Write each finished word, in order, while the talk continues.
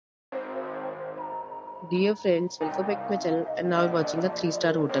Dear friends, welcome back to my channel and now we're watching a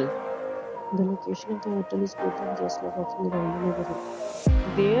 3-star hotel. The location of the hotel is good and guests love walking around the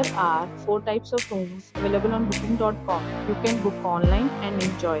neighborhood. There are 4 types of rooms available on booking.com. You can book online and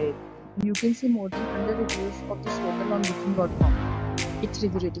enjoy it. You can see more than 100 reviews of this hotel on booking.com. Its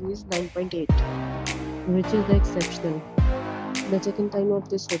review rating is 9.8, which is the exceptional. The check-in time of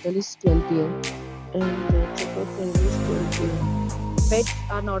this hotel is 12 p.m. and the check-out time is 12 p.m. Pets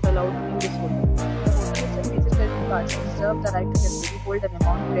are not allowed in this hotel. The hotel is a major credit cards reserve the right to temporarily hold an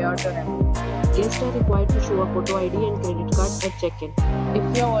amount prior to arrival. Guests are required to show a photo ID and credit card at check-in. If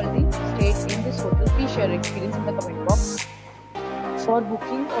you have already stayed in this hotel, please share your experience in the comment box. For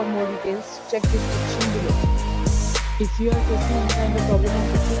booking or more details, check description below. If you are facing any kind of problem in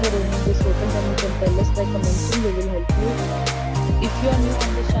booking or room in this hotel, then you can tell us by commenting. We will help you. If you are new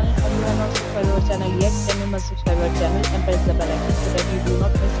on this channel or you have not subscribed our channel yet, then you must subscribe our channel and press the bell icon so that you do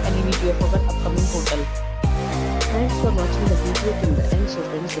not miss any video of our upcoming hotel. Thanks for watching the video till the end. So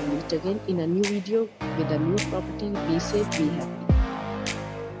friends, will meet again in a new video with a new property. Be safe, be happy.